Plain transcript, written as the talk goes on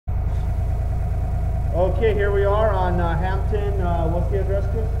Okay, here we are on Hampton. What's the address,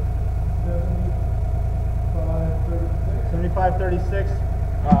 Chris? 7536.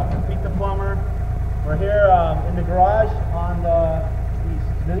 Pete the plumber. We're here in the garage on the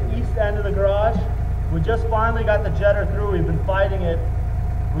east end of the garage. We just finally got the jetter through. We've been fighting it.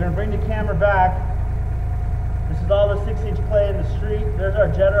 We're going to bring the camera back. This is all the 6-inch clay in the street. There's our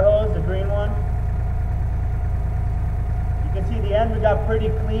jetter hose, the green one. You can see the end we got pretty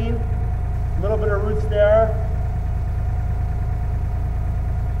clean. A little bit of roots there.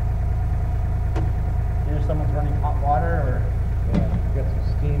 Here's someone's running hot water, or yeah, got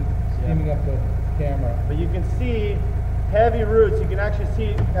some steaming up the camera. But you can see heavy roots. You can actually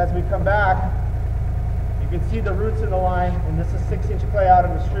see as we come back. You can see the roots in the line, and this is 6-inch clay out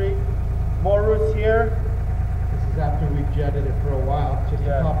in the street. More roots here. This is after we've jetted it for a while, just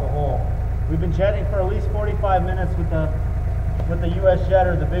to pop a hole. We've been jetting for at least 45 minutes with the US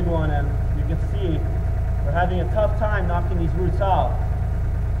jetter, the big one, and you can see we're having a tough time knocking these roots out.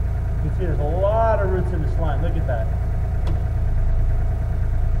 You can see there's a lot of roots in this line. Look at that.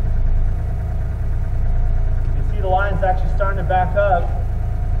 You can see the line's actually starting to back up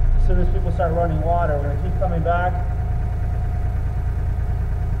as soon as people start running water. We're going to keep coming back.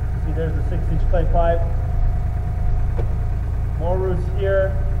 See, there's the 6-inch clay pipe. More roots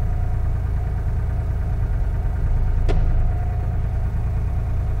here.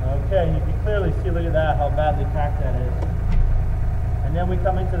 Okay, you can clearly see, look at that, how badly cracked that is. And then we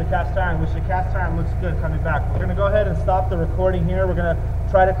come into the cast iron, which the cast iron looks good coming back. We're going to go ahead and stop the recording here. We're going to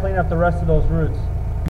try to clean up the rest of those roots.